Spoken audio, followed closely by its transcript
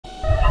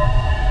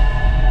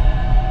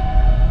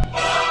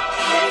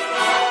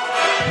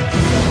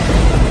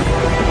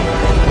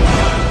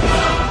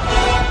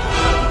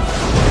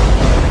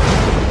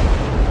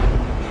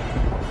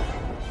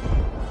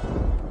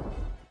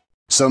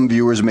Some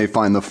viewers may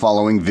find the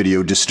following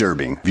video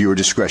disturbing. Viewer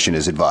discretion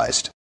is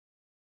advised.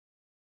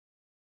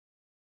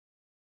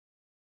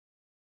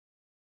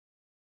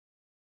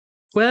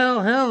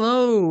 Well,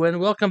 hello, and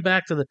welcome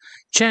back to the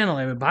channel,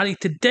 everybody.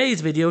 Today's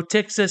video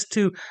takes us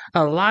to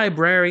a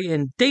library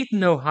in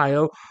Dayton,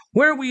 Ohio,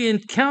 where we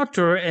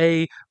encounter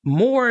a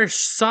Moorish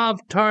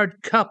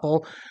Sovtard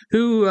couple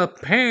who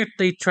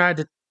apparently tried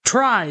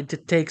to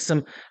take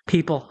some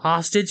people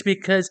hostage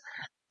because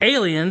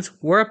aliens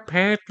were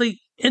apparently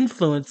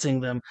influencing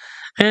them.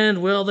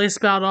 And, well, they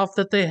spout off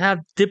that they have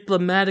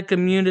diplomatic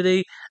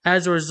immunity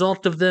as a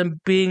result of them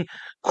being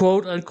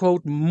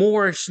quote-unquote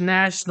Moorish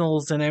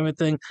nationals and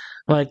everything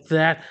like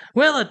that.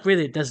 Well, it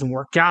really doesn't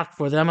work out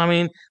for them. I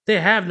mean, they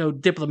have no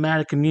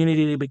diplomatic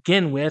immunity to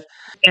begin with.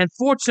 And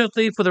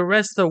fortunately for the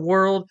rest of the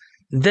world,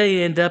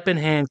 they end up in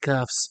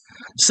handcuffs.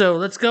 So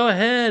let's go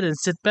ahead and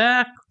sit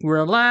back,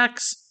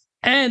 relax,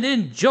 and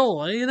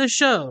enjoy the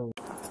show.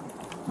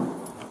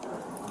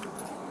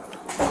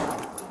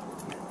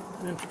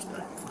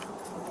 Interesting.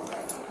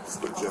 It's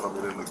the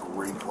gentleman in the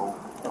green coat,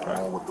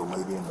 along with the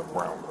lady in the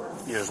brown coat.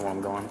 You just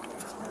want them going?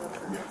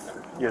 Yes.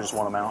 You just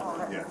want them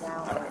out? Yes.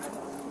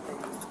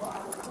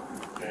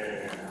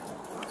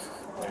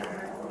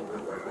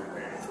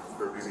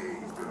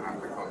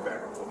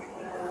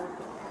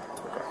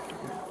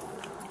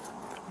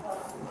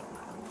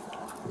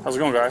 How's it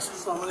going, guys?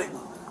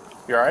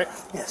 You alright?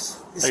 Yes.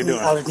 How It's you me,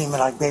 doing? Aladdin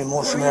Malakbey,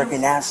 Moorish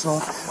American National,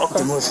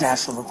 the Moorish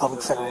National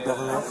Republic Federal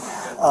Government.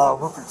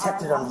 We're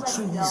protected under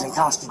treaties and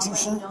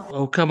Constitution.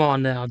 Oh, come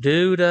on now,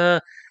 dude.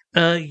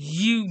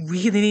 You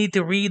really need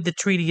to read the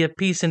Treaty of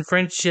Peace and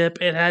Friendship.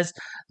 It has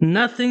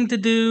nothing to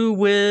do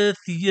with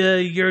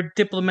your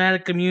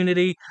diplomatic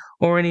immunity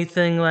or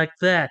anything like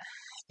that.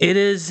 It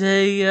is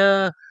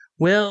a,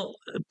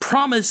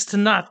 promise to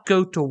not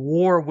go to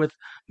war with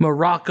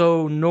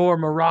Morocco, nor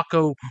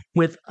Morocco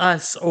with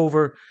us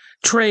over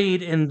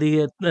trade in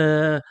the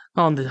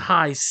on the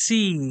high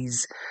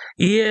seas.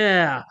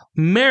 Yeah,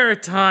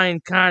 maritime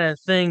kind of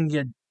thing,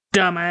 you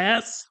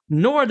dumbass.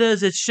 Nor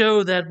does it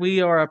show that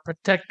we are a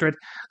protectorate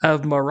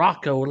of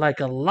Morocco, like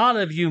a lot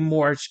of you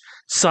Moorish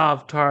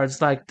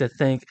Sovtards like to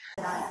think.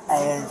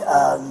 And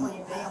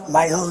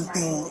my whole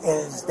thing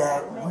is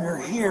that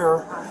we're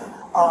here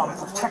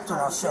protecting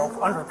ourselves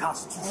under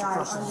Constitution,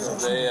 Constitution.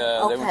 They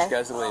want you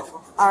guys to leave.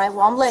 All right.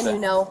 Well, I'm letting you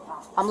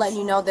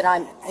know that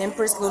I'm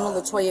Empress Luna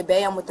Latoya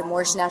Bay. I'm with the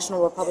Moorish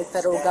National Republic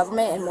Federal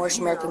Government and Moorish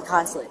American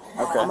Consulate.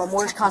 Okay. I'm a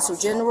Moorish Consul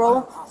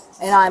General,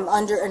 and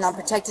I'm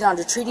protected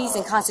under treaties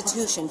and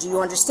Constitution. Do you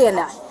understand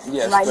that?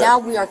 Yes. And right now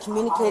we are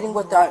communicating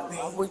with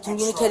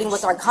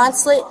our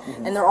consulate,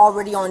 and they're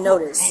already on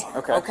notice.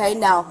 Okay. Okay.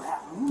 Now.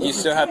 You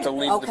still have to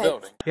leave the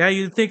building. Yeah,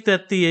 you think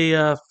that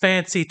the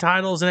fancy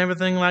titles and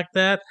everything like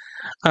that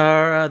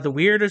are the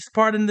weirdest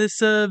part in this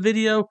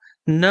video?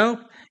 Nope.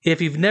 If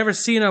you've never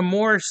seen a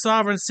Moorish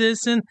sovereign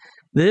citizen,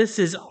 this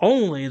is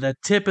only the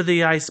tip of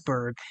the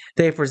iceberg.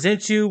 They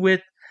present you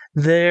with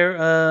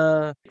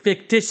their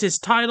fictitious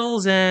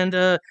titles,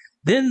 and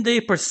then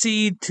they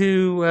proceed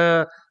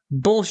to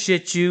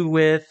bullshit you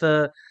with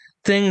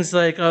things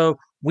like, oh,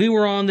 we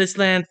were on this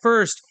land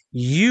first.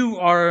 You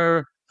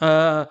are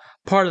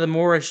part of the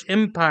Moorish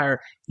Empire.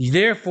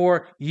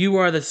 Therefore, you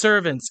are the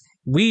servants.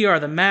 We are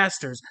the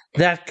masters.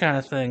 That kind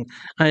of thing.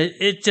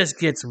 It just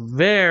gets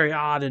very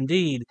odd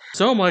indeed.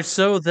 So much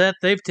so that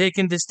they've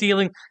taken to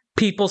stealing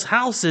people's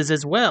houses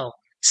as well.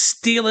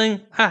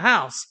 Stealing a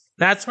house.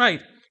 That's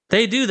right.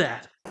 They do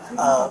that.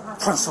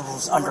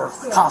 Principles under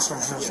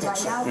consular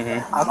jurisdiction.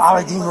 I'm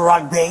Aladdin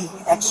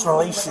Malakbey,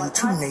 ex-relation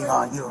to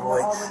Nagon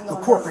Gilroy, the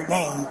corporate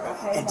name,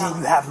 and then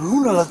you have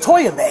Luna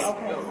Latoya Bay,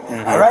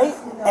 all right?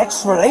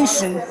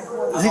 Ex-relation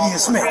Lydia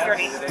Smith,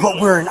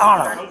 but we're in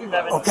honor,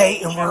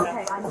 okay? And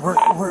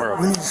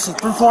we need to see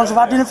 3 forms of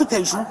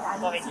identification.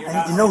 I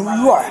need to know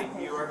who you are.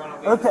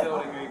 Okay.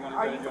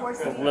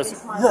 Listen.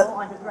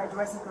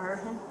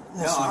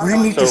 We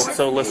need to.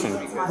 So listen.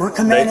 We're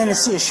commanding to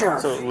see a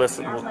sheriff. So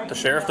listen. Well, the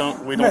sheriff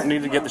we don't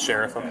need to get the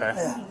sheriff, okay?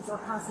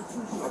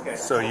 Yeah.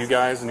 So you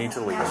guys need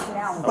to leave,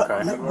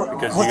 okay?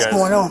 Because What's you guys.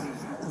 going on?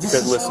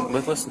 Because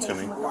listen to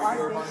me.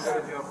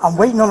 I'm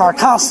waiting on our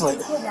consulate.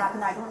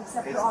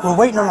 We're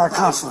waiting on our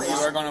consulate. You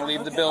are going to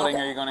leave the building,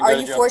 or you're going to go Are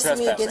to you jail for forcing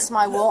me trespassing. against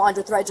my will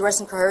under threat, duress,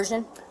 and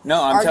coercion?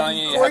 No, I'm Are telling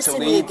you you have to forcing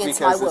me leave against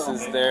because my this will?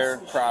 is their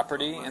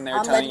property, and they're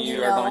I'm telling letting you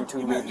you are know. going to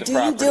leave the Do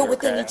property. you deal with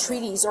okay? any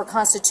treaties or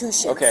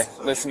constitutions? Okay,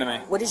 listen to me.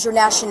 What is your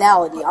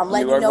nationality? I'm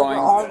letting You you are know we're going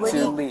already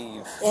to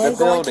leave in the going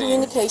building,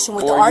 communication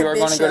with or the you are going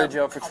to Archbishop. go to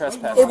jail for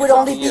trespassing. It would It's up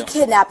only to be you.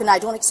 kidnapping. I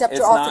don't accept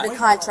your offer to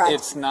contract.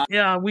 It's not.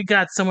 Yeah, we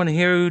got someone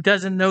here who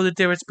doesn't know the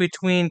difference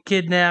between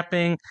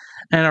kidnapping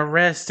and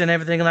arrest and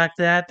everything like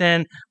that,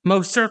 and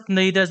most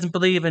certainly doesn't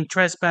believe in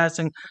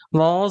trespassing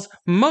laws,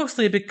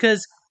 mostly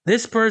because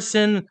this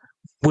person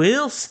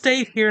will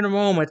state here in a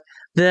moment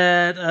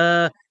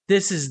that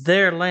this is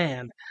their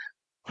land.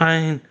 I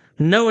mean,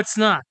 no, it's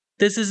not.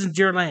 This isn't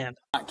your land.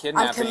 Not I'm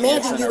kidnapping.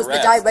 commanding it's you an as the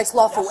arrest. direct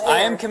lawful heir. I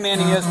am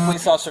commanding you as a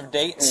police officer of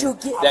Dayton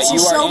that to you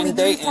show are me in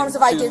 3 Dayton forms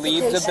of to leave the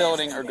identification.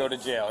 building or go to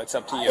jail. It's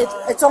up to you.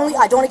 It's only,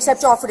 I don't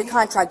accept your offer to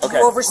contract. Okay.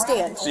 You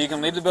overstand. So you can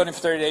leave the building for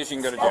 30 days, you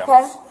can go to jail.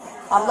 Okay?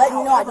 I'm letting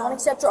you know I don't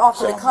accept your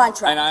offer to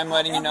contract. And I'm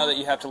letting you know that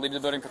you have to leave the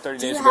building for 30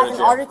 Do you days to have go to an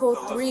jail. Article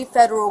 3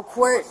 federal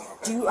court?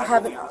 Do you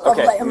have an...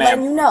 Okay, I'm ma'am.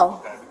 letting you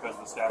know.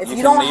 If You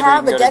you can don't leave or you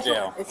have can a go to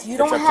jail. if you It's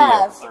don't up to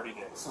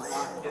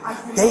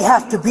have... They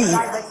have to be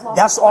here.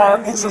 That's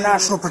our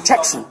international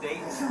protection.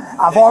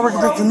 I've already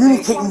been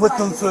communicating with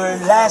them for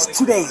the last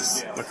 2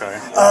 days. Okay.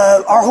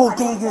 Our whole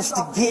thing is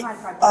to get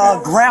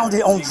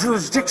grounded on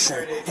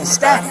jurisdiction and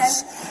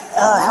status.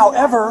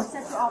 However,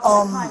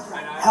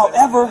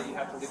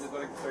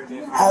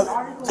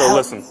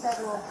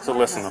 So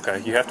listen,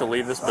 okay, you have to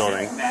leave this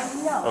building,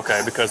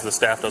 okay, because the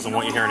staff doesn't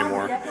want you here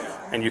anymore,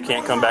 and you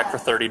can't come back for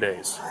 30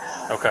 days,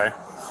 okay?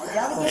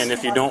 And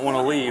if you don't want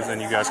to leave, then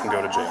you guys can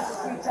go to jail,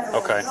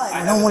 okay?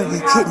 I don't want to be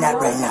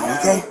kidnapped right now,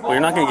 okay? Well,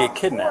 you're not going to get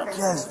kidnapped.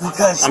 Yes,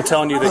 because I'm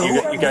telling you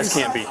that you guys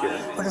can't be here.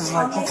 But it's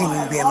like you can't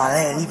even be in my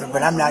land either.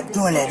 But I'm not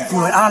doing that. If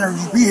you're an honor,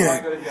 you be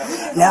here.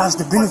 Now as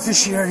the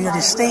beneficiary of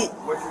the state,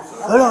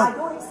 hold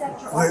on.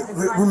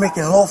 We're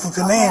making lawful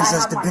commands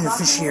as the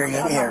beneficiary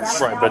and heirs.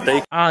 Right, but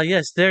they...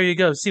 Yes, there you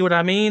go. See what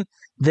I mean?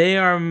 They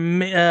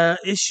are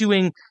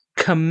issuing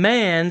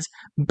commands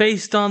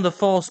based on the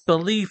false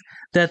belief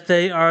that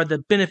they are the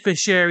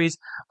beneficiaries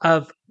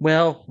of,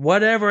 well,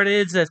 whatever it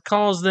is that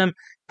caused them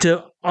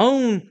to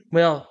own,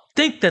 well,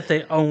 think that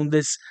they own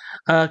this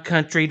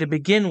country to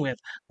begin with.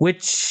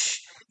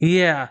 Which,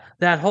 yeah,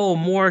 that whole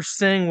Moorish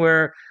thing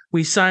where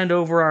we signed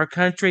over our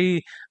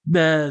country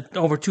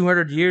over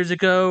 200 years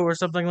ago or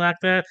something like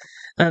that.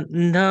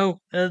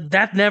 No,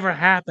 that never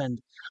happened.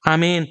 I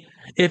mean,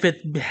 if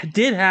it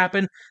did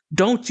happen,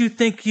 don't you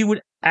think you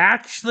would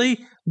actually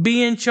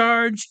be in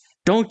charge?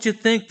 Don't you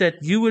think that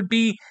you would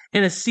be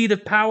in a seat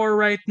of power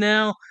right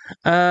now?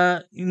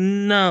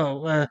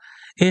 No,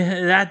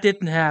 that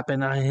didn't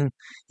happen.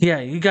 Yeah,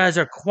 you guys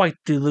are quite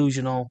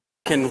delusional.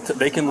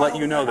 They can let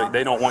you know that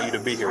they don't want you to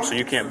be here, so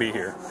you can't be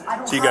here.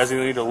 So you guys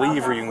either need to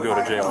leave or you can go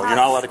to jail. You're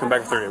not allowed to come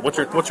back for 30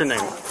 days. What's your name?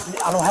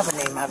 I don't have a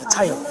name. I have a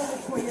title.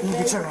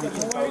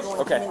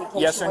 Okay,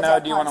 yes or no,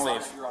 do you want to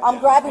leave? I'm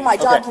grabbing my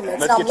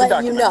documents and I'm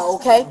letting you know,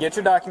 okay? Get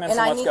your documents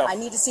and let's go. I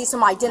need to see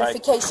some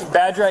identification. Right.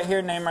 Badge right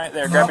here, name right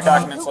there. Grab your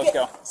documents, let's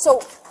go.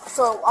 So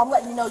I'm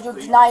letting you know you're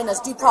denying us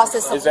due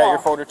process of law. Is that your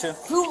folder too?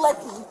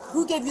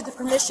 Who gave you the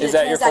permission Is to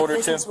that your transact folder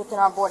business too? within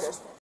our borders?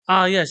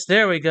 Yes,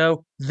 there we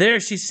go. There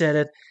she said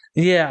it.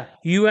 Yeah,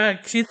 you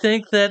actually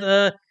think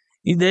that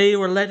they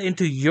were let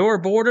into your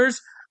borders?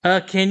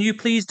 Can you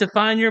please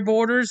define your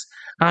borders?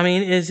 I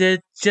mean, is it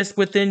just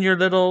within your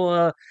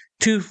little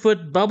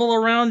 2-foot bubble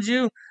around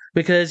you?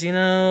 Because, you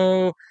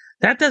know,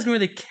 that doesn't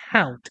really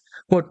count.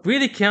 What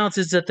really counts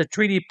is that the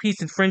Treaty of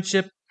Peace and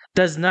Friendship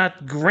does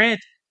not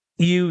grant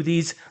you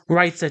these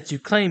rights that you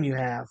claim you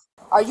have.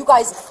 Are you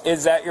guys?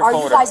 Is that your Are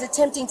folder? you guys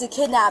attempting to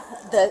kidnap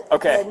the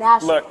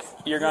national? Look,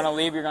 you're going to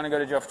leave, you're going to go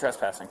to jail for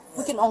trespassing.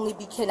 We can only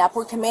be kidnapped.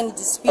 We're commanded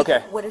to speak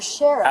with a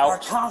sheriff.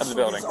 Out of the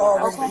building.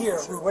 Here.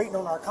 We're waiting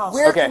on our consul.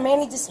 We're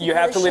commanded to speak You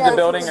have with to a leave the sheriff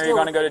building who's or you're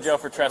going to go to jail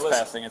for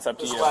trespassing. It's up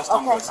to you.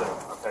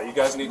 Okay, you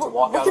guys need to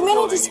walk out of the We're commanded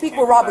building. to speak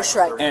with Robert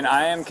Shrek. And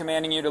I am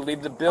commanding you to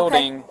leave the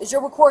building. Okay. Is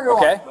your recorder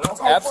on? Okay,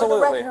 For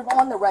absolutely. the record,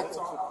 on the record.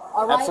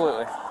 All right?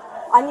 Absolutely.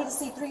 I need to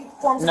see 3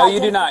 forms of No, you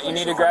do not. You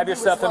need to identification grab your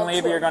from stuff you and as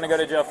leave or well, you're going to go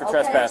to jail for too.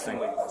 trespassing.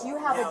 Do you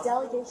have a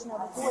delegation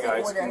of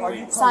authority order? Are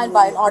you signed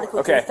by an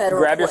article to the Okay,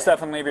 federal grab your court?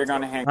 stuff and leave or you're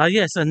going to hang.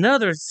 Yes,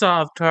 another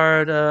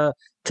Sovtard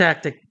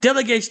tactic.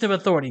 Delegation of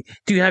authority.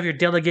 Do you have your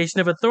delegation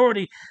of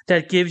authority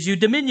that gives you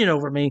dominion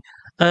over me?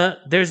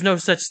 There's no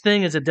such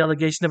thing as a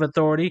delegation of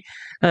authority.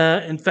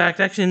 In fact,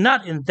 actually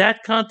not in that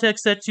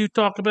context that you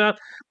talk about,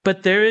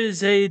 but there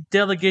is a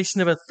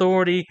delegation of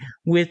authority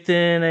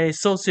within a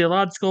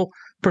sociological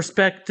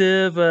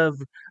perspective of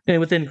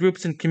within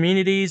groups and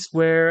communities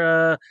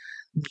where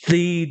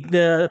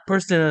the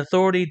person in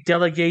authority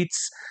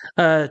delegates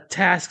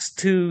tasks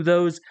to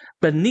those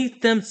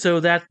beneath them so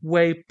that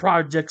way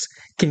projects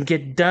can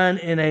get done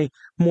in a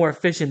more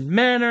efficient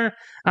manner.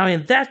 I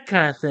mean, that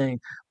kind of thing.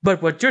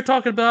 But what you're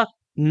talking about,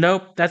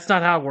 nope, that's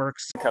not how it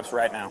works. Cuffs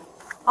right now.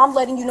 I'm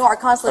letting you know our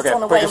consulate's Okay,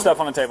 on the put way. your stuff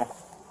on the table.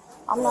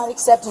 I'm not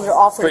accepting your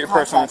offer. Put your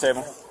purse on the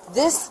table.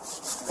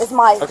 This is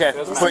my. Okay,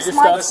 this put is your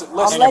my, stuff I'm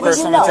and your letting purse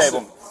you on know. the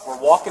table. We're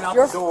walking out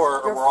You're, the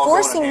door. you're and we're all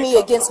going forcing in me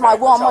handcuffs, against my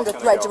okay? will. I'm That's how under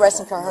it's threat, gonna duress,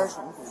 and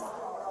coercion.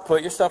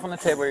 Put your stuff on the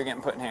table or you're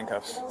getting put in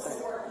handcuffs.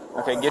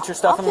 Okay, get your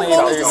stuff I'm and leave or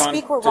commanded you're to going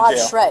speak with to Rod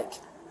jail. Shrek.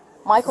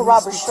 Michael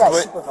Robert Shrek.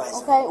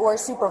 What? Okay, or a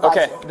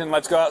supervisor. Okay, then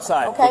let's go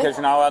outside Okay. because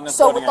you're not allowed in this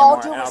So building with all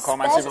anymore. due And I'll call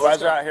my respect,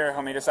 supervisor out here.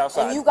 He'll meet us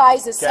outside. And you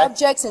guys as Okay?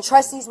 subjects and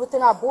trustees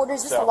within our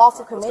borders, this is a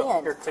lawful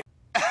command.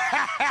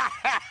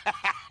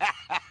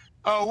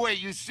 Oh, wait,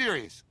 you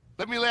serious?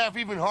 Let me laugh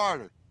even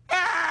harder.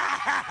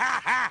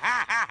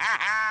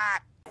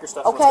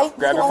 Okay? You Grab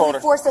can your only folder.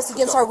 force us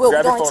against our will.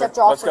 Grab We your don't folder. accept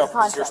your Let's offer go. of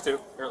contract. Here,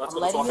 let's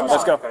I'm letting walk you out. know.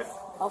 Let's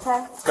go.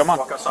 Okay? Come on,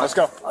 let's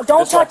go.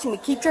 Don't touch me.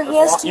 Keep your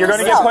hands to You're going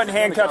to yourself. get put in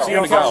handcuffs. You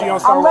don't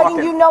start I'm letting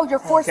walking. you know you're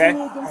forcing Okay?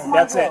 me against my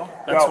That's will. it.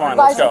 That's Go. fine.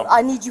 You Let's guys, go.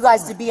 I need you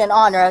guys to be in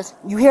honor.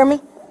 You hear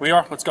me? We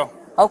are. Let's go.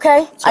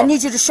 Okay? I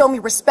need you to show me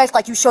respect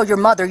like you show your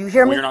mother. You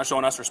hear Well, me? you're not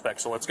showing us respect,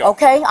 so let's go.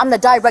 Okay? I'm the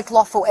direct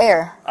lawful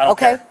heir. I don't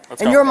Okay? care.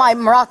 Let's And go. you're my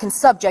Moroccan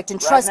subject and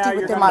now trustee you're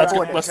within gonna- my let's go.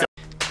 borders. Let's go.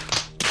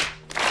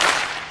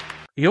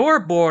 Your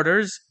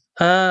borders?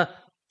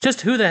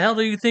 Just who the hell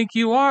do you think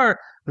you are,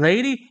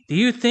 lady? Do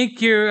you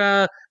think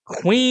you're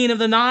Queen of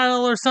the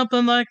Nile or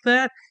something like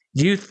that?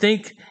 Do you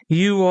think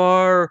you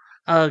are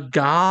a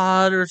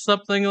god or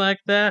something like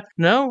that?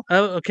 No?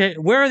 Okay,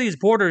 where are these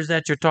borders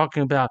that you're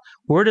talking about?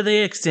 Where do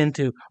they extend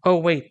to? Oh,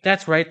 wait,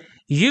 that's right.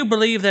 You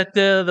believe that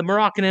the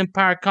Moroccan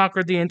Empire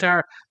conquered the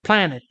entire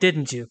planet,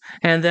 didn't you?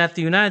 And that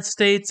the United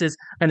States is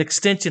an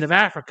extension of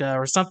Africa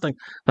or something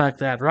like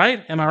that,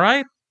 right? Am I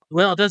right?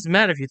 Well, it doesn't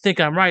matter if you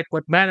think I'm right.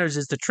 What matters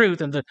is the truth,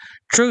 and the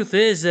truth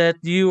is that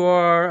you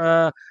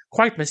are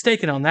quite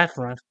mistaken on that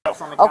front.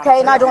 Okay?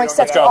 And I don't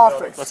accept your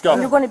offer. Let's go.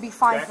 And you're going to be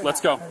fine for Let's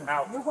that.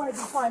 go. You're going to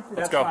be fine for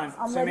Let's that. go. I'm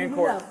See me letting in you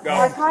court. know.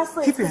 Our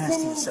consulate Keep your hands to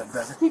continues- yourself,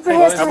 brother. Keep your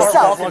hands to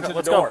yourself.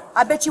 Let's go.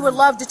 I bet you would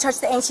love to touch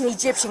the ancient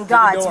Egyptian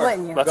gods,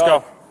 wouldn't you? Let's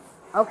go.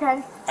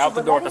 Okay? Out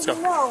the So door. we're Let's go.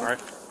 letting you know All right.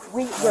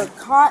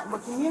 We're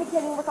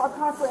communicating with our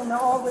consulate and they're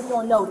already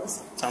on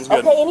notice. Sounds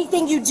good. Okay,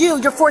 anything you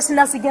do, you're forcing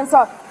us against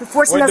our. You're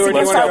forcing What us door do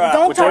you against wanna our. go out?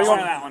 Don't Which door touch you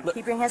want me. that one?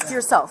 Keep your hands to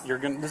yourself. You're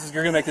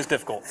gonna make this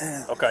difficult.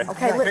 Okay.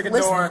 Okay, Pick a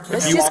listen, door.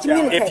 let's You just walk out.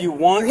 communicate. If you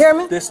want hear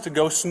me? this to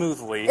go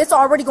smoothly, It's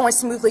already going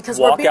smoothly because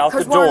Walk out the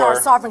we're in our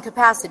door. sovereign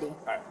capacity.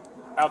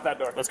 Out that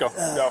door. let's go.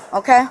 Go.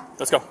 Okay?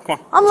 Let's go. Come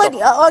on. I'm Let's letting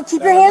go.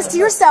 keep your hands to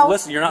yourself.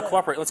 Listen, you're not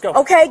cooperating. Let's go.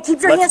 Okay,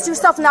 keep your Let's- hands to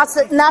yourself, not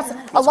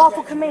a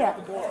lawful command.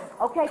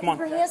 Okay, keep on.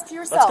 your hands to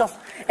yourself.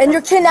 go. And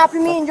you're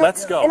kidnapping me, and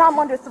Let's go. and I'm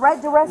under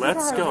threat, duress, and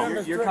Let's go.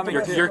 terror. You're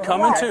coming too. You're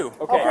coming too.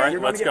 Okay, All right.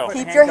 you're Let's go.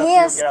 Keep your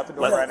hands Get out the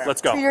door right now.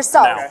 Let's go. to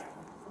yourself. Now.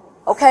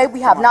 Okay,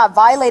 we have not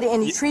violated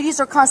any treaties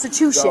or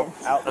constitution.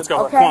 Let's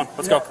go. Okay. Come on.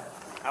 Let's go.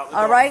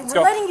 All right, we're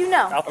go. letting you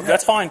know.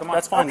 That's fine.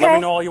 That's fine. Let Okay.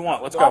 me know all you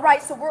want. Let's go. All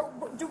right, so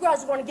you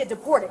guys are going to get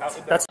deported.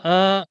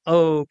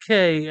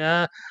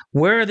 Okay.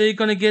 Where are they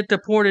going to get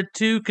deported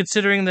to,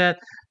 considering that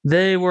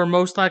they were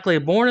most likely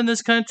born in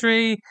this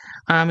country?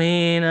 I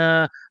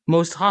mean,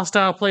 most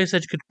hostile place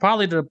that you could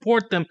probably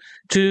deport them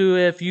to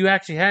if you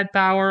actually had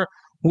power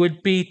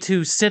would be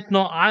to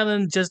Sentinel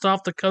Island just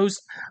off the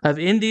coast of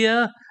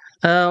India.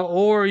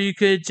 Or you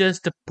could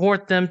just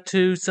deport them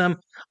to some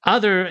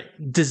other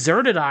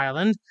deserted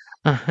island.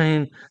 I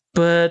mean,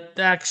 but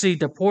actually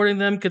deporting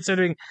them,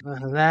 considering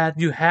that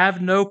you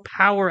have no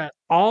power at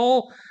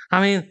all,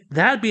 I mean,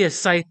 that'd be a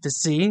sight to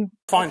see.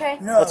 Fine. Okay,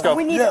 Let's go.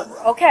 we need it.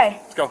 Okay,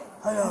 Let's go.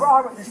 we're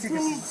already.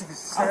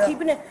 I'm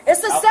keeping it.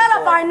 It's a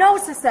setup. I know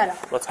it's a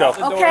setup. Let's go.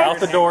 Okay. Out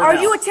the door Are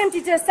now. you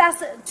attempting to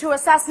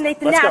assassinate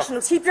the Let's go.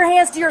 nationals? Keep your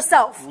hands to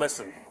yourself.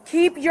 Listen.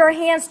 Keep your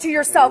hands to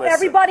yourself. Listen.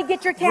 Everybody,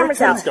 get your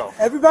cameras Let's out. go.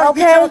 Everybody Okay.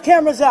 get your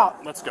cameras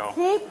out. Let's go.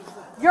 Keep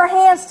your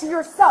hands to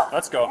yourself.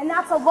 Let's go. And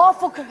that's a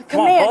lawful Come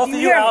command. on, both you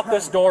of you hear out me?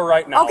 this door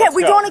right now. Okay, Let's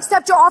we go. don't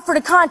accept your offer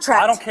to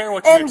contract. I don't care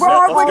what you and accept. we're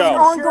Let's already go.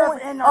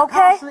 in ongoing.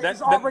 Okay.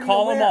 Then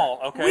call them all.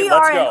 Okay. We Let's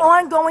are in go.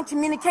 ongoing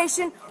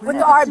communication with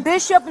our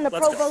bishop and the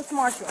Let's go. provost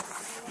marshal.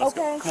 Let's go.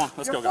 Okay. Come on,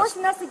 let's You're go, guys.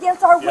 forcing us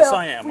against our will. Yes,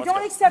 I am. We Let's don't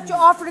go. accept your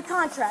offer to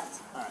contract.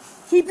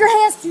 Keep your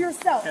hands to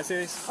yourself. Can I see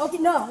these? Okay,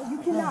 no, you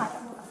cannot.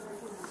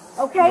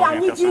 Okay, Go I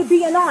ahead, need that's you to fine.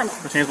 be in honor.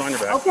 Put your hands behind your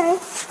back. Okay?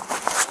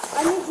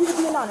 I need you to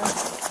be in honor.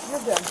 You're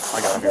good.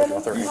 I got him here. I'll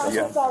throw it. I'm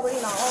Yeah. already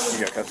in honor. You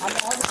got custody.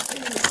 I'm already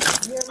seeing you.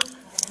 You hear me?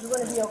 You're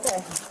going to be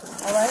okay.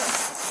 All right?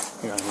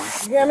 You got him.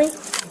 You hear me?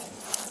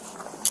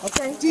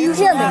 Okay. Do you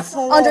hear me?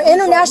 Under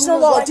international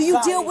law, do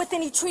you deal with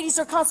any treaties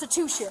or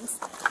constitutions?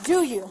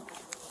 Do you?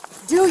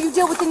 Do you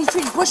deal with any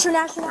treaties? What's your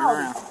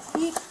nationality?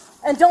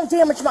 And don't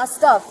damage my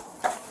stuff.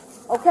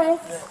 Okay?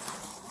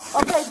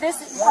 Okay,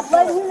 I'm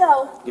letting you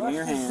know. Give me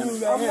your hand.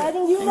 I'm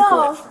letting you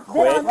know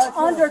that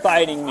I'm under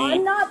fighting me.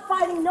 I'm not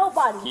fighting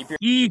nobody. Keep your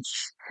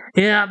Each.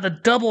 Yeah, the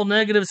double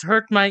negatives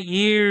hurt my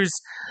ears.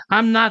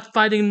 I'm not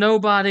fighting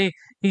nobody.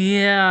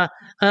 Yeah,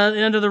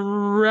 under the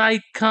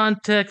right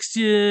context,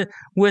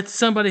 with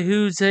somebody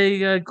who's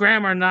a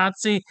grammar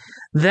Nazi,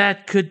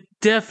 that could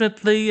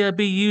definitely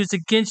be used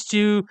against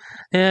you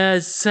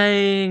as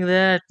saying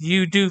that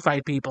you do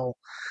fight people.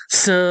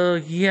 So,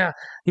 yeah,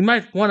 you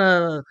might want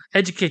to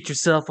educate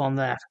yourself on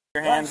that.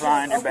 hands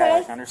behind your Okay.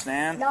 back.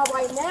 Understand? Now,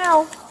 right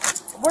now,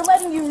 we're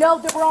letting you know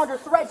that we're under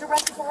threat,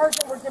 direct and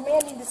coercion. We're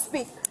demanding to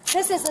speak.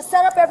 This is a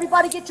setup.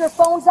 Everybody get your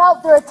phones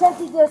out. They're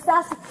attempting to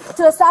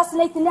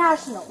assassinate the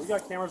nationals. We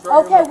got cameras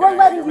right Okay, here. we're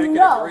letting you making a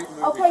know. great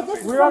movie. Okay,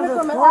 this is coming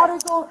from an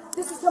article.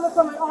 This is coming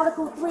from an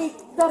Article 3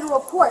 federal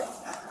court.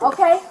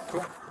 Okay.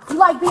 You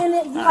like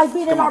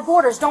being in our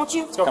borders, don't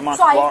you? Come on,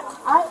 so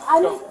walk. I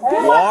need get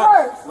my Walk.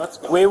 purse. Let's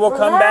go. We will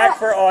come back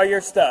for all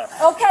your stuff.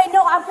 Okay,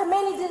 no, I'm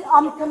commanding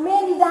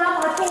to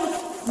have our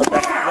things.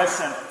 now.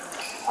 Listen,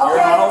 Okay. you're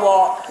gonna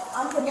walk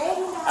I'm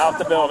commanding to have out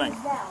the our building.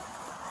 things now.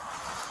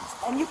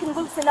 And you can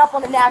loosen up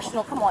on the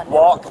national. Come on.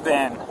 Walk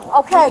then.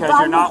 Okay, Because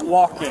you're not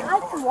walking. I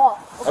can walk.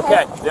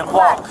 Okay, then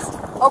walk.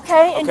 Relax.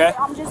 Okay? And Okay.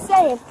 I'm just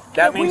saying.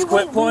 That means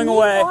quit pulling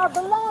away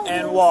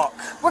and walk.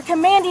 We're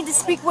commanding to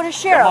speak with a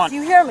sheriff. Come on. Do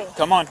you hear me?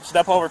 Come on,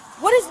 step over.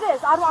 What is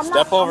this? I'm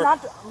Step over.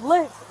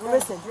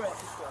 Listen.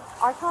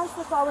 Our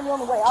conflict's already on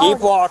the way. Keep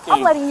walking.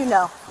 I'm letting you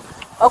know.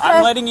 Okay?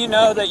 I'm letting you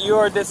know that you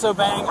are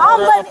disobeying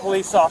order of a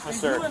police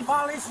officer. You in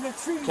violation of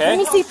treaty. Let Okay?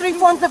 me see 3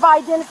 forms of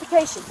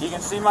identification. You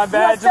can see my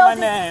badge and my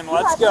name.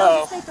 Let's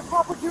go.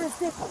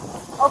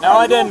 No,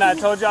 I didn't. I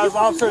told you I was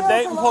Officer of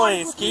Dayton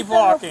Police. Keep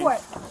walking.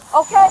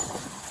 Okay?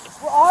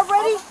 We're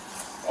already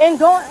in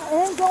going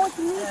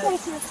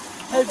communication.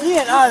 Hey, be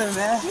an honor,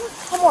 man.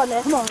 Come on,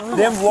 man. Come on.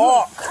 Then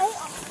walk.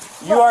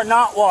 You are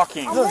not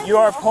walking. You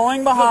are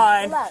pulling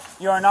behind.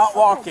 You are not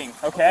walking,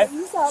 okay?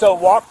 So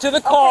walk to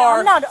the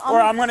car, or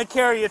I'm going to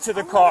carry you to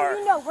the car.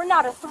 You know, we're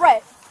not a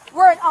threat.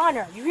 We're an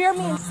honor. You hear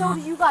me? And so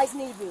do you guys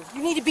need to be.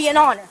 You need to be an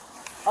honor.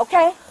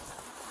 Okay?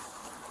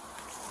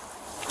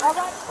 All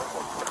right?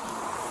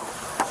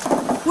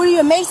 What are you,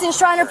 a Mason,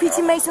 Shriner,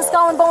 PT Mason,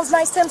 Skull and Bones,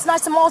 Nice Temps,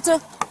 Nice and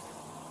Malta?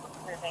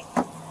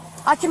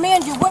 I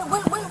command you.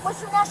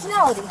 What's your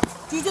nationality?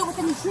 Do you deal with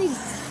any treaties?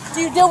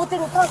 Do you deal with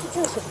any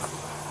constitutions?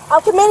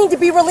 I'm commanding to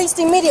be released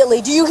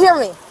immediately. Do you hear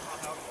me?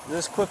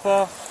 This clip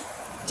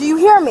off. Do you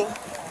hear me?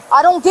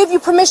 I don't give you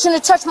permission to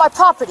touch my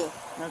property.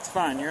 That's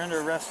fine. You're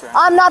under arrest right now.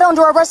 I'm not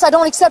under arrest. I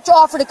don't accept your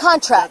offer to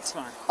contract. That's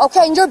fine.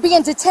 Okay, and you're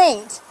being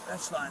detained.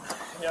 That's fine.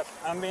 Yep,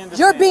 I'm being detained.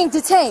 You're being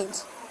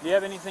detained. Do you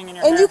have anything in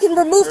your And hand? you can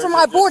remove Or from is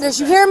my it just borders.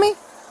 You okay? hear me?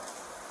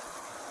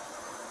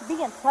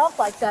 Being tough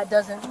like that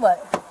doesn't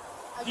what?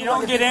 If you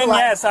don't get in,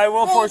 yes, I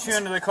will force you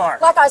into the car.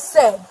 Like I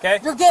said, Okay,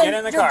 you're get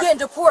in the car. getting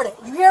deported.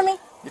 You hear me?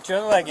 Get your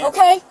other leg in.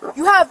 Okay?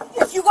 You have,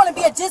 if you're going to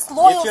be a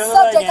disloyal Get your other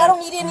subject, leg in. I don't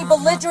need any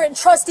belligerent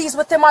trustees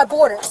within my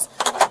borders.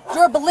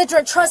 You're a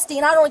belligerent trustee,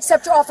 and I don't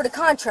accept your offer to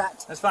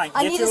contract. That's fine.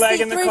 I Get need your to leg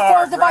see in the 3 car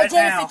forms of right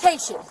now.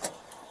 identification.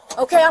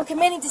 Okay, I'm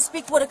commanding to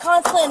speak with a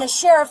consulate and a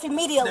sheriff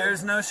immediately.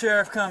 There's no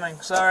sheriff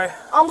coming. Sorry.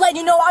 I'm letting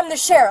you know I'm the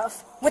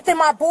sheriff within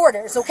my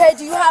borders, okay?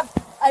 Do you have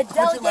a your leg in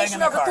delegation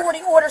the of car. authority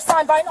order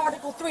signed by an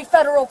Article 3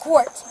 federal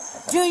court?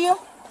 Do you?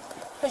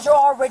 Because you're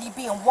already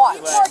being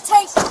watched.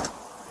 Deportation.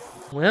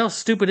 Well,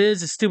 stupid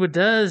is as stupid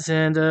does,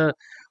 and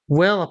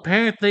well,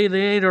 apparently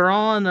later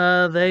on,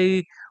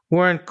 they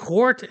were in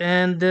court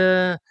and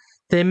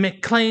they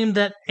claimed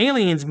that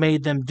aliens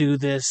made them do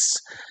this.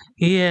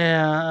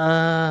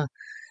 Yeah,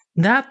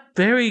 not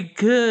very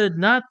good,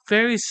 not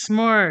very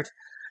smart.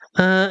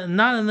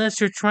 Not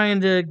unless you're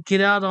trying to get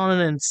out on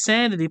an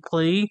insanity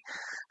plea.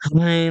 I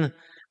mean,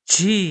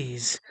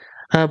 jeez.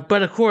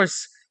 But of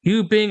course,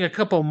 you being a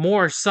couple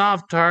Moorish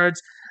Sovtards,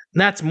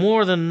 that's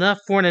more than enough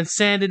for an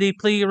insanity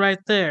plea right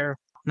there.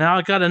 Now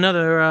I got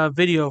another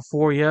video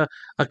for you,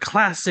 a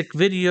classic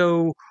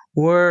video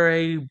where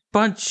a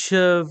bunch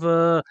of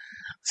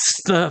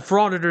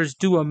frauditors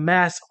do a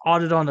mass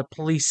audit on a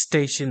police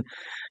station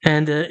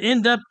and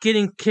end up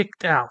getting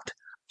kicked out.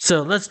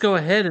 So let's go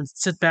ahead and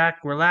sit back,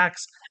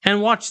 relax,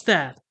 and watch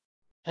that.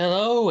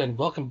 Hello and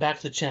welcome back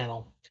to the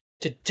channel.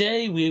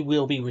 Today we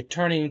will be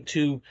returning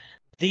to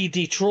the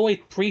Detroit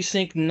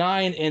Precinct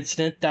 9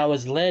 incident that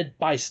was led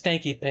by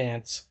Stanky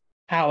Pants.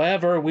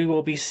 However, we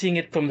will be seeing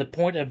it from the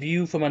point of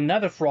view from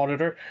another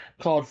frauditor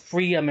called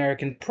Free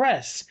American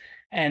Press,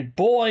 and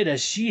boy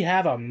does she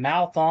have a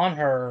mouth on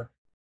her.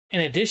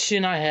 In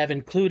addition, I have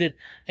included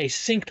a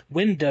synced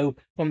window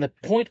from the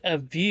point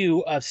of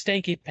view of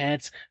Stanky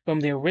Pants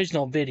from the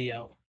original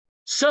video.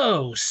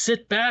 So,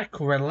 sit back,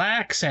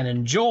 relax, and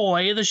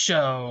enjoy the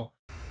show.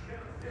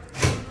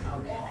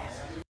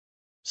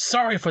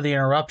 Sorry for the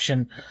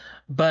interruption,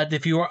 but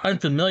if you are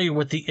unfamiliar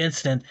with the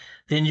incident,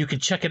 then you can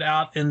check it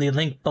out in the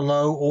link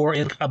below or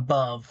in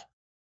above.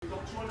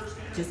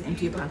 Just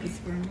empty your pockets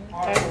for me.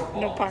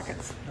 No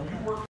pockets.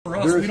 For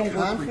us, we don't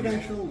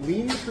confidential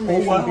lean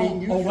information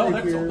being used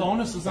right here. The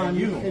onus is on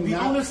you. The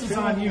onus is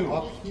on you.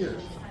 Up here.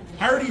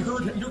 I already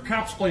heard you're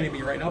cop-splaining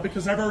me right now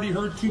because I've already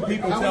heard 2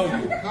 people tell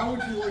you. How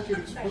would you like it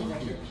explained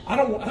to you? I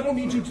don't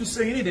need you to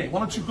say anything. Why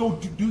don't you go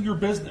do your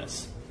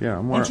business? Yeah,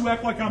 Why don't you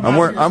act like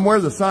I'm where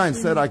the sign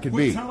said I could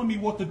be. Quit telling me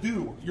what to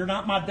do. You're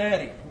not my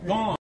daddy.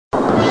 Gone.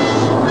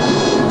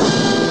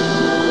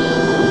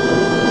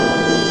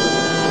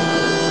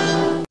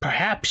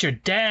 Perhaps your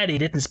daddy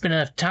didn't spend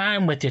enough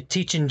time with you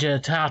teaching you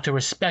how to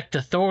respect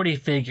authority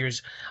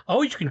figures.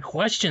 Oh, you can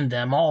question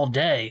them all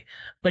day,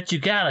 but you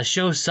gotta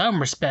show some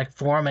respect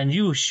for them, and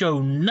you show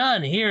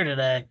none here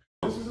today.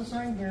 This is a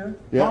sign here.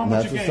 Yeah, and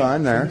that's a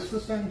sign there. This is a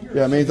sign here.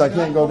 Yeah, it means I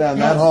can't go down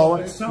that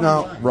hallway.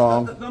 No,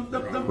 wrong.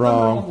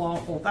 Wrong.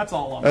 Unlawful. That's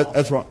all unlawful.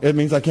 That's wrong. It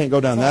means I can't go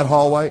down that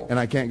hallway, and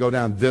I can't go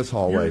down this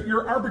hallway.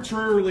 You're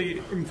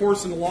arbitrarily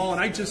enforcing the law,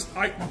 and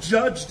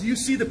Judge, do you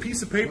see the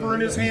piece of paper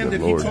in his hand that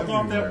he took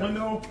off that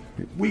window?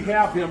 We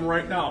have him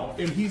right now,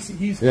 and he's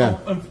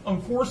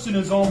enforcing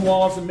his own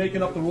laws and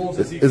making up the rules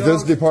as he goes. Is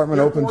this department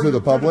open to the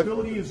public?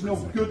 Credibility is no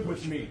good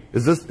with me.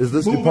 Is this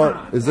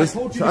department? Is this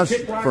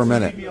just for a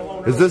minute?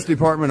 Is this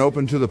department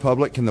open to the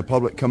public? Can the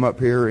public come up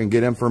here and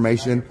get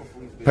information,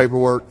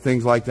 paperwork,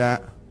 things like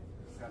that?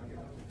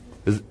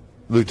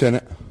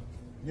 Lieutenant?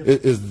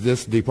 Is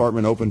this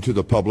department open to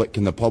the public?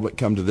 Can the public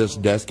come to this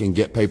desk and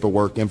get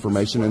paperwork,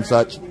 information, and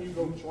such? When you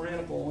go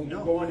tyrannical, you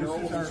go on your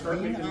own and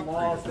start making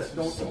laws that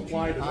don't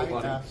apply to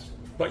nobody.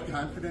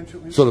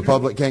 So the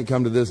public can't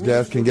come to this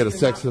desk and get a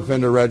sex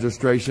offender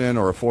registration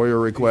or a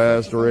FOIA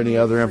request or any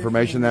other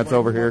information that's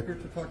over here?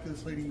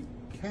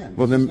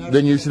 Well,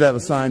 then you should have a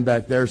sign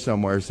back there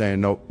somewhere saying,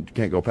 nope, you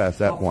can't go past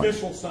that point.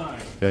 Official sign.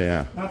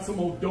 Yeah. Not some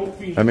old dope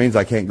fiend. That means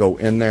I can't go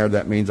in there.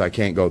 That means I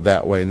can't go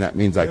that way. And that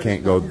means I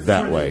can't go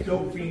that way.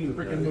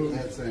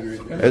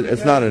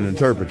 It's not an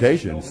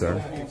interpretation,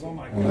 sir.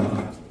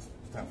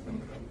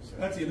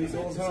 That's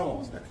illegal as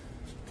hell.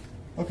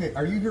 Okay,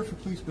 are you here for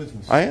police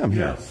business? I am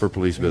here for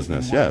police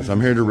business, yes. I'm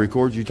here to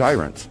record you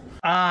tyrants.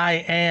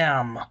 I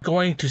am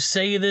going to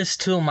say this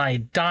till my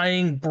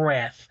dying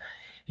breath.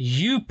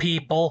 You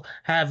people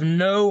have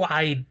no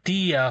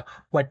idea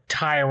what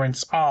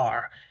tyrants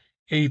are.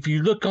 If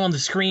you look on the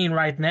screen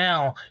right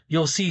now,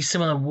 you'll see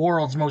some of the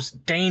world's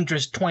most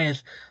dangerous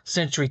 20th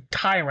century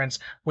tyrants,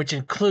 which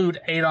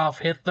include Adolf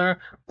Hitler,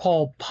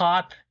 Pol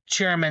Pot,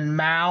 Chairman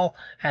Mao,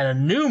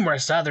 and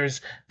numerous others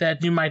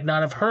that you might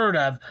not have heard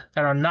of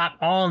that are not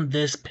on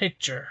this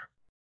picture.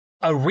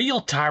 A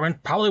real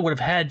tyrant probably would have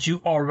had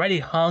you already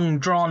hung,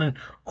 drawn, and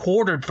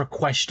quartered for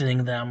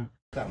questioning them.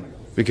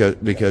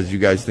 Because you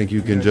guys think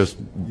you can just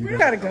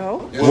gotta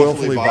go.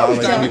 willfully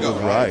violate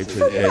people's rights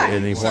at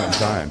any point in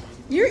time.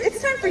 It's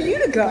time for you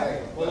to go.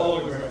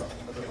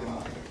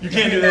 You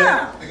can't do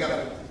that.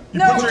 You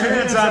put your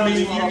hands on me.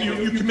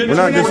 You commit. We're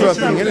not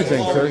disrupting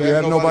anything, sir. You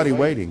have nobody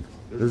waiting.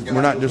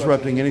 We're not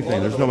disrupting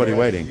anything. There's nobody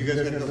waiting. Yeah,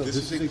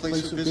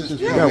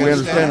 we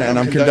understand that, and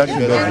I'm conducting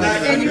business.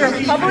 And you're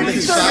a public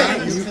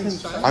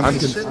servant. I'm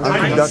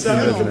conducting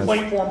business.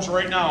 Complaint forms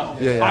right now.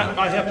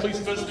 I have police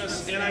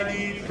business, and I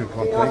need 4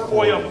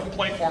 FOIA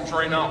complaint forms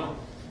right now.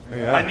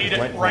 I need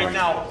it right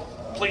now.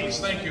 Please,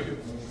 thank you.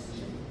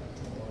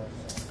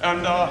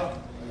 And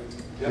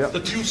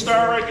the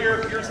 2-star right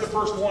here, here's the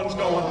first one's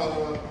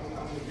going.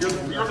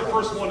 You're the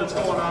first one that's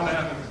going on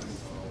that.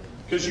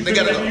 Because you've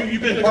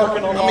been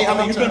barking on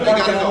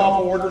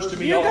unlawful orders to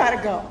me. You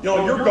gotta go.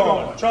 Yo, you're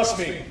going. Trust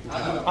me.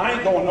 I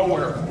ain't going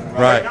nowhere.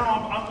 Right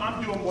now,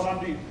 I'm doing what I'm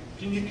doing.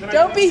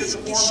 Don't be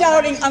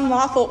shouting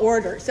unlawful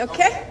orders,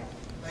 okay?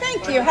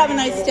 Thank you. Have a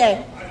nice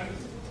day.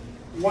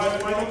 Why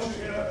don't you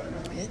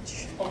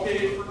bitch.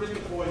 Okay, forget the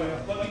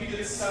FOIA. Let me get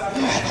it set up.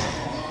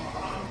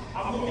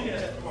 I'm looking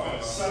at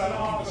 7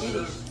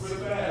 officers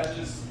with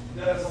badges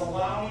that is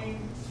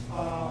allowing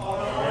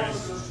other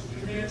officers to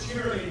commit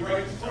tyranny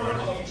right in front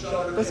of each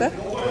other. What's that? Hey,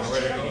 we're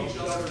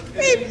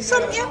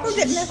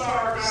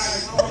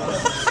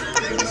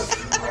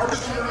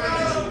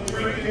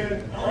getting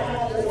it.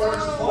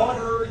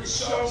 It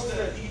shows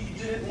that he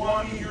didn't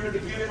want me here to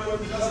begin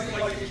with. He doesn't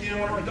like the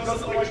camera. He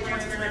doesn't like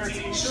transparency.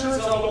 He sure as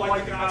hell don't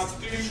like the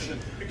Constitution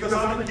because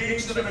I'm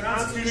engaged in a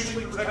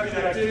constitutionally protected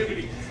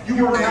activity.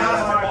 You are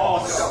not my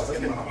boss.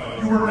 You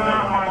are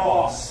not my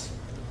boss.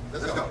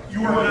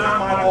 You are not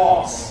my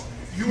boss.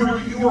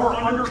 You are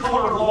under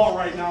color of law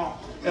right now.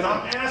 And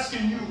I'm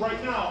asking you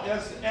right now,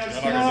 as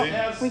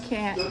we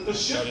can't. The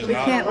ship we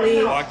can't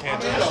leave.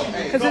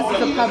 Because this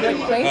is a public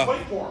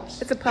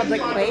place. It's a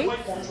public place.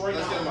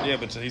 Yeah,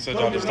 but he said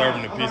y'all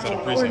disturbing the peace of the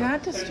precinct. We're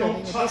not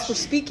disturbing the peace. We're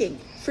speaking.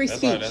 Free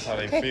speech. That's how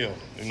they feel.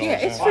 You know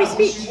it's free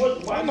speech.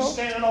 I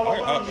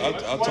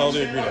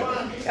totally agree with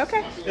that.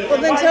 Okay.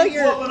 Well, then tell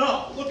your...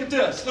 Look at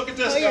this. Look at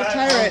this, tell your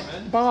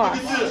tyrant boss.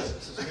 Look at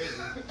this.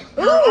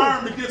 You're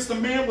armed against a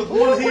man with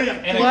one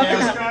hand. And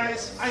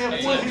guys, I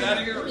have one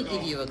hand. Let me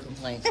give you a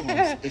complaint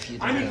if you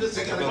do. I need this.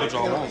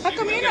 How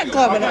come you're not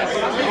gloving up?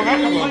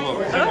 I'm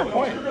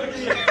going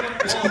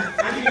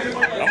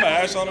to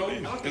ask y'all to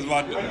leave. Because if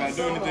I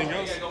do anything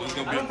else, it's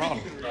going to be a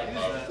problem.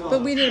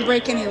 But we didn't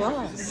break any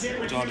laws.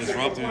 Y'all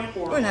disrupting.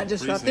 We're not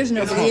disrupting. There's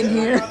nobody in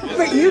here.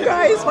 But you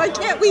guys, why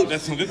can't we?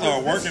 This is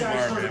our work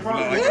environment.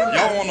 Like,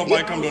 y'all want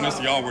nobody come doing this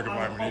to y'all work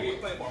environment.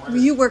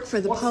 You work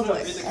for the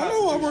public. I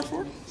know who I work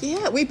for.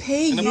 Yeah, we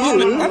pay you. I know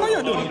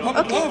y'all doing it. The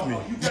public love me.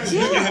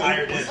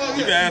 Yeah.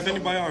 You can ask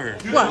anybody out here.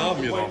 They love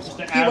me as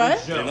officer. You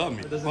what? They love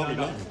me. The public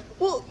love me.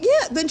 Well,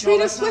 yeah, then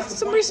treat us with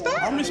some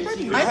respect. I'm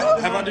respecting you. I know.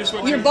 Have I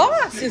disrespected your you?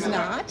 boss is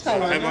not.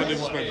 Have I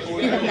disrespected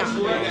you? You have not.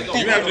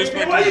 You have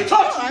disrespected Why are you me.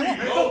 touching me?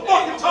 Don't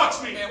fucking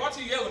touch me. Man, why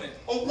you yelling at?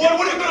 Oh, what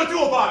are you going to do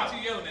about it? Why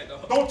you yelling at,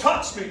 though? Don't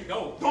touch me.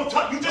 No. Don't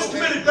touch. You just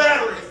committed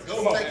battery.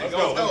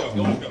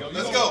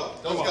 Let's go.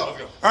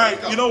 All right,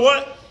 you know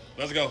what?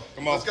 Let's go.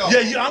 Come on.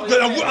 Yeah, I'm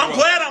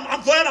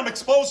glad I'm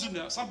exposing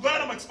this. I'm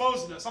glad I'm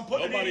exposing this. I'm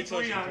putting an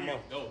 83 on you.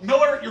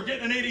 Miller, you're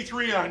getting an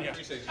 83 on you.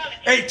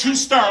 Hey,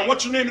 2-star.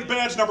 What's your name and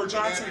badge number,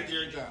 Johnson?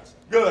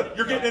 Good.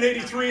 You're getting an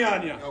 83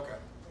 on you. Okay.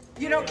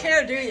 You don't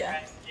care, do you?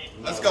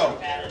 Let's go.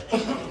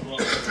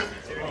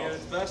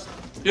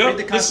 Yep,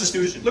 look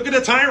at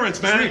the tyrants,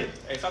 man.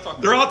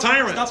 They're all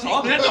tyrants.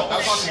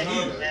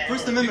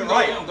 First Amendment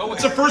right.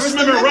 It's a First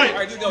Amendment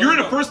right. You're in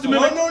a First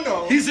Amendment.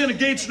 No. He's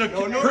engaged in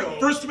a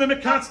First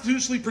Amendment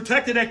constitutionally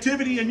protected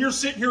activity, and you're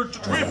sitting here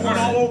trampling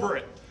all over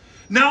it.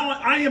 Now,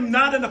 I am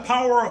not in the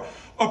power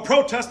a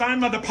protest.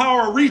 I'm on the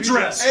power of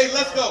redress. Hey,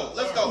 let's go.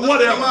 Let's go.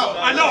 Whatever.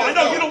 I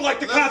know. You don't like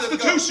the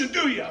Constitution,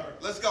 do you?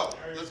 Let's go.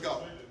 Let's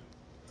go.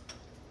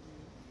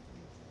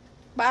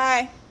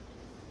 Bye.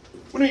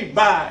 What do you mean,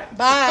 bye?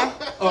 Bye.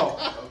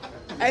 Oh.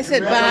 I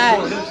said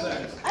bye.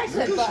 I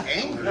said bye.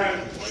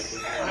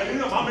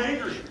 I'm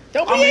angry.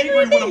 Don't be I'm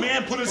angry when a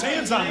man put his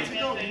hands on me.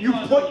 You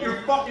put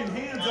your fucking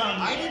hands on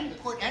me. I didn't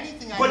put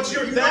anything. But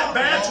that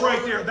badge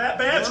right there,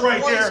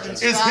 is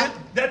his.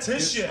 That's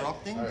his shit.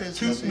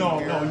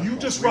 No, you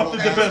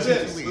disrupted the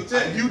business.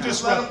 You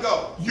disrupted.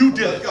 You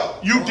did it.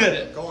 You did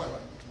it.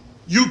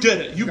 You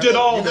did it. You did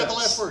all this. You got the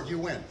last word. You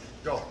win.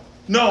 Go.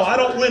 No, I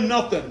don't win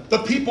nothing. The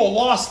people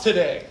lost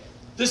today.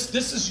 This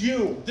is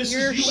you. You're is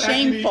you shameful.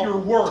 acting at your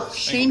worst.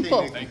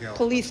 Shameful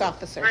police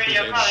officer.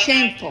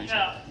 Shameful.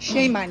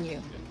 Shame on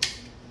you.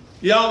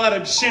 Y'all gotta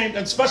be shamed,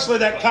 especially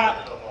that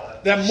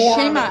cop, that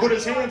moron that put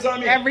his hands on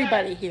me.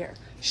 Everybody here.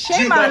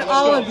 Shame on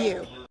all of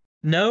you.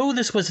 No,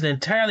 this was an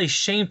entirely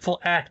shameful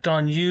act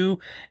on you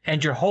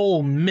and your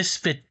whole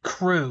misfit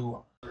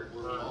crew.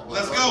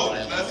 Let's go.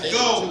 Let's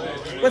go.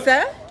 What's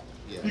that?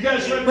 You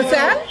guys ready? What's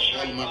that?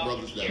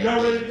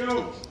 Y'all ready to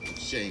go?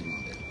 Shame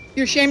on them.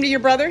 You're ashamed of your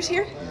brothers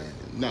here?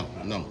 No,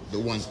 the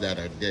ones that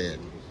are dead.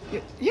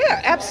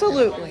 Yeah,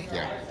 absolutely.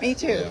 Yeah. Me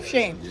too. Yeah.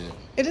 Shame. Yeah.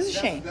 It is a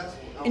shame.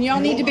 And y'all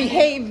need to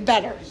behave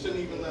better.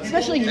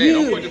 Especially Hey, you.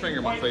 don't point your finger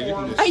in my face. You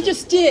can just... I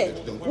just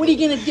did. What are you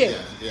going to do?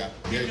 Yeah.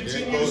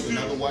 There goes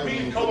another white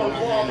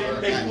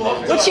woman.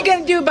 What you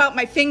going to do about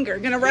my finger?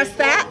 Going to arrest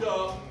that?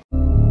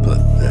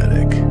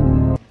 Pathetic.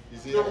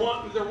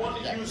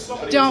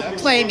 Don't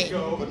play me.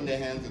 Putting their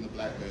hands in the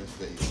black man's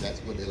face. That's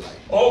what they like.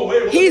 Oh,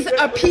 wait. He's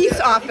a peace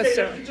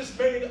officer. He just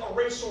made a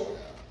racial.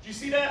 Do you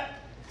see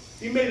that?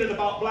 He made it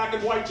about black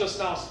and white just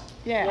now.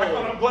 Yeah.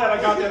 I'm glad I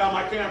got that on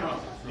my camera.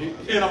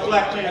 In a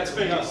black man's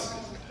face.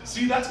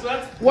 See, that's.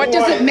 What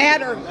does it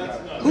matter?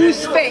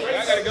 Whose face?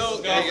 I gotta go,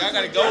 guys. I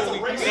gotta go.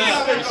 We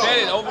said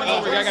it over and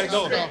over. I gotta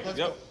go.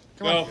 Yep.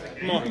 Come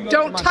on.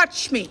 Don't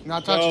touch me.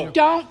 Not touching you.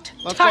 Don't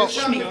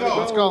touch me.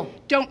 Let's go.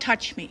 Don't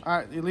touch me. All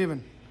right, you're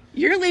leaving.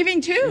 You're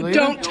leaving too? Leaving?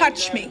 Don't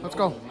touch me. Let's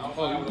go.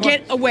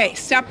 Get away.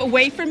 Step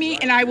away from me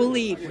and I will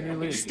leave.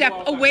 Step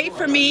away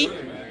from me.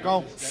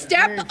 Go.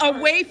 Step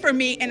away from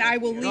me and I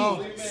will leave.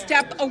 Go.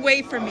 Step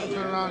away from me.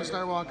 Turn around and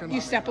start walking.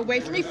 You step away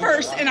from me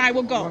first and I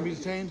will Do you go. want to be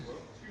detained?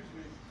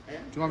 Do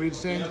you want to be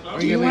detained? Or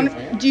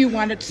Do you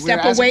want to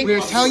step away? We're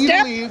telling you to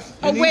Step leave.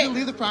 You away. need to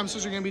leave the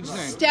premises. You're going to be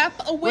detained. Step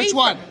away. Which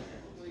one?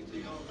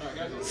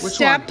 Which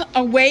Step one?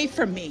 away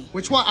from me.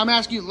 Which one? I'm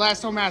asking you.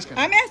 Last time I'm asking.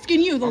 I'm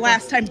asking you the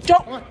last time.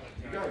 Don't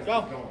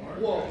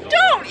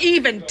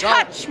even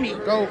touch me.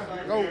 Go.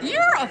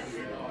 You're a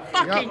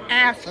fucking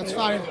asshole. That's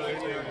fine.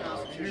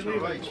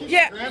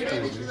 Yeah.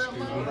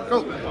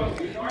 Go.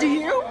 Do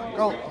you?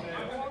 Go.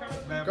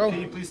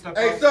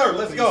 Hey, sir,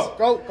 let's go.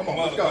 Go. Come on,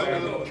 let's go.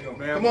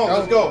 Come on,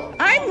 let's go.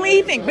 I'm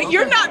leaving, but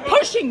you're not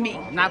pushing me.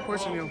 I'm not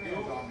pushing you.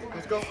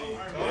 Let's go.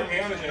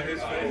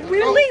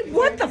 Really?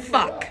 What the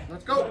fuck?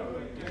 Let's go.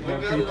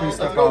 Can you please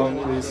step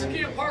out, please?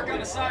 You're parked on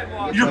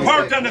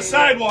the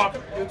sidewalk.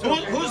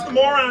 Who's the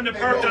moron that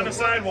parked on the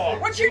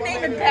sidewalk? What's your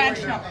name and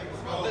badge number?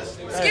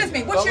 Excuse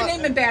me, what's your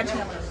name and badge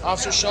number?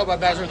 Officer Show by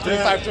badge number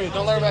 353.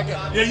 Don't let her back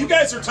in. Yeah, you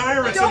guys are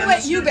tyrants. Don't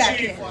let you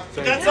back in.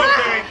 But that's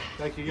okay.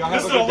 Thank you.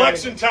 This is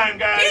election time,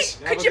 guys.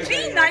 Hey, could you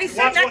be nicer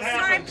Watch what next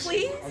time, happens.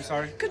 please? I'm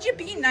sorry. Could you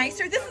be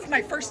nicer? This is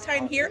my first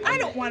time here. I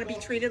don't want to be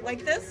treated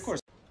like this. Of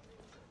course.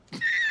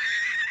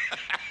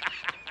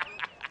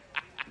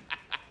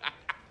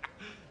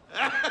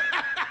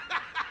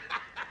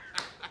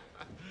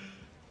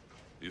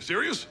 You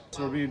serious?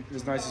 So we'll be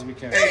as nice as we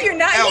can. No, you're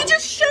not. You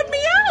just shoved me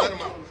out.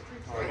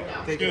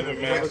 Excuse me,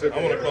 man. I want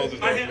to close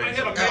this. I had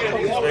a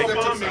man walk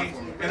up on me,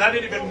 and I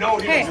didn't even know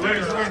he was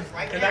there.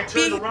 And I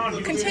turned around. He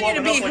was Continue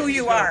to walking be up who like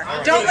you this.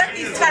 are. Don't let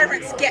these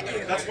tyrants get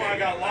you. That's why I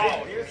got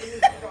loud.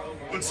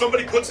 When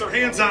somebody puts their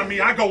hands on me,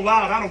 I go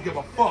loud. I don't give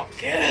a fuck.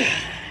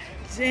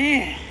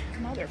 Damn,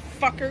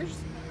 motherfuckers.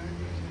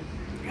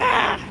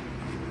 Ah.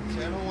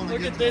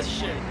 Look at this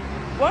shit.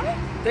 What?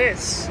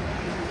 This.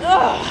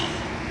 Ugh.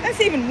 That's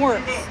even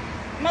worse.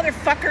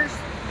 Motherfuckers,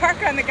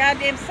 park on the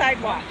goddamn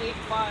sidewalk.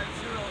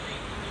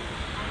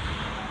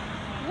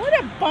 What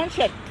a bunch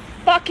of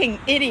fucking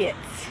idiots.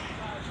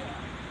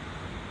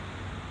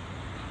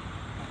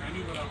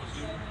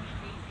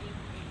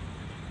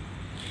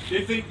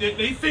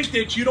 They think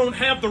that you don't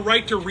have the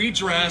right to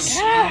redress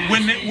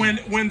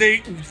when they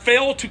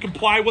fail to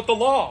comply with the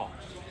law.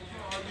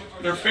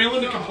 They're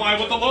failing to comply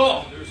with the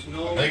law.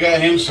 They got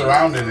him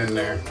surrounded in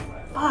there.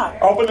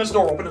 Open this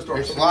door. Open this door.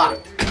 It's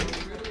locked.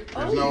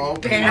 There's no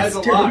opening. Why is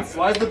it locked?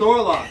 Why is the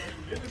door locked?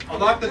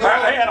 Unlock the door.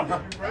 I had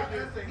him.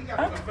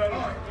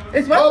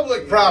 It's what?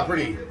 Public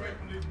property.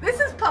 This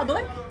is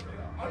public.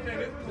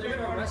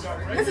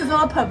 This is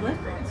all public.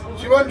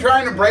 She wasn't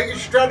trying to break it.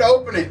 She tried to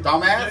open it,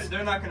 dumbass.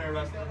 They're not going to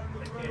arrest him.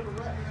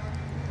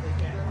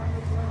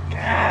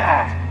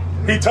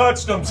 He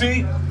touched them.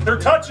 See? They're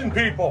touching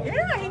people.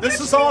 Yeah, this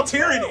is all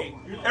tyranny.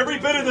 Every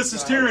bit of this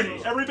is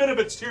tyranny. Every bit of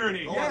it's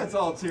tyranny. Yeah, it's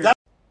all tyranny.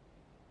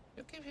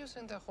 You keep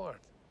using the word.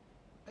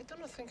 I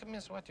don't think it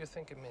means what you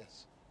think it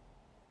means.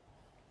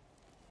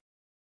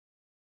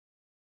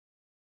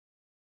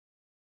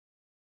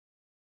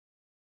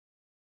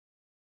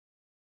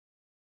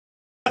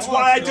 That's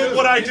why I did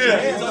what I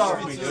did.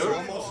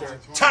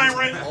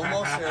 Tyrant.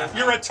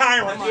 You're a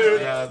tyrant,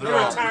 dude. You're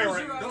a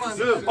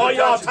tyrant. All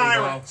y'all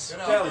tyrants.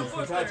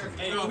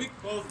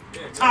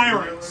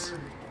 Tyrants.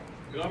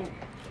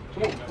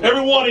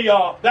 Every one of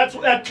y'all. That's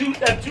that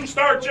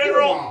two-star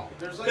general.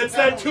 It's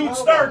that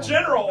two-star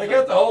general. They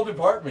got the whole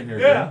department here.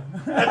 Yeah.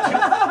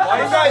 Why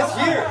are you guys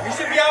here? You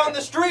should be out in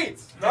the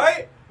streets,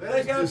 right?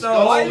 They got the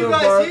Why are whole you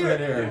guys department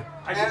here? here.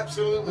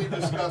 Absolutely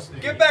disgusting.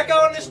 Get back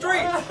out in the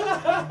streets.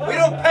 We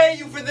don't pay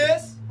you for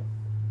this.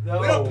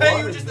 We don't pay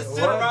you just to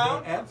sit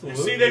around. You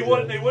see, they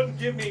wouldn't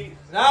give me.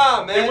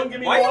 Nah, man. They wouldn't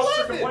give me Why are you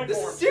officer laughing? complaint This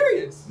form. is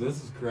serious.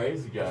 This is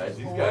crazy, guys.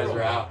 These guys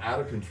are out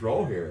of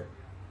control here.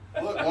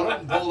 Look, one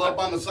of them pulled up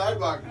on the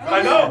sidewalk.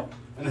 I know.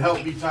 And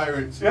help me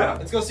tyrants. Yeah.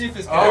 Let's go see if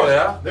it's. Oh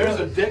yeah. There's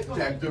a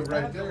detective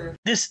right there.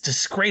 This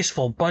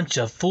disgraceful bunch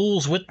of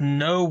fools wouldn't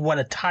know what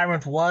a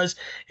tyrant was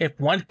if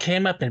one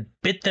came up and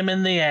bit them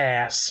in the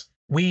ass.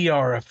 We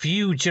are a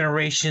few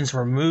generations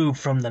removed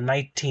from the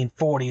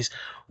 1940s,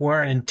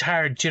 where an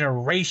entire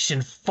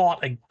generation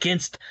fought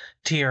against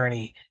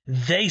tyranny.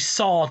 They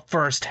saw it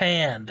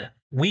firsthand.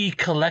 We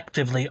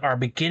collectively are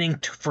beginning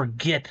to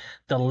forget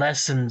the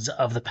lessons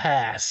of the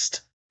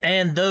past.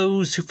 And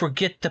those who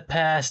forget the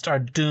past are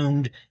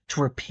doomed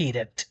to repeat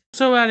it.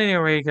 So at any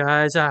rate,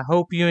 guys, I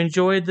hope you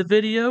enjoyed the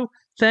video.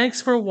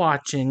 Thanks for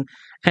watching,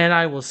 and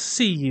I will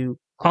see you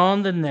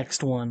on the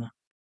next one.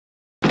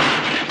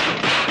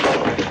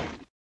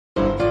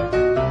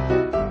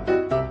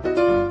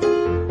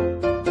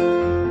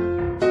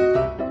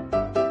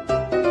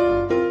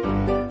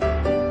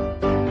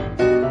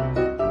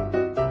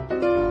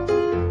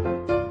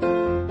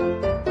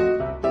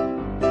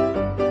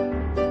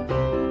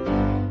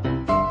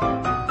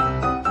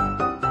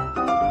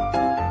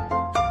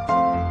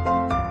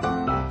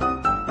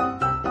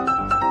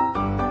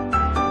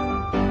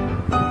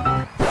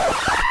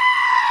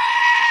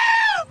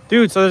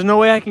 Dude, so there's no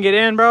way I can get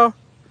in, bro?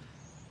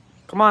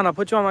 Come on, I'll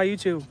put you on my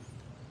YouTube.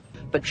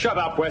 But shut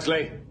up,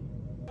 Wesley.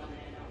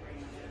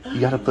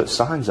 You gotta put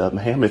signs up,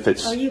 ma'am, if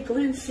it's... Are you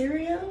Glenn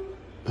Serio?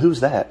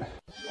 Who's that?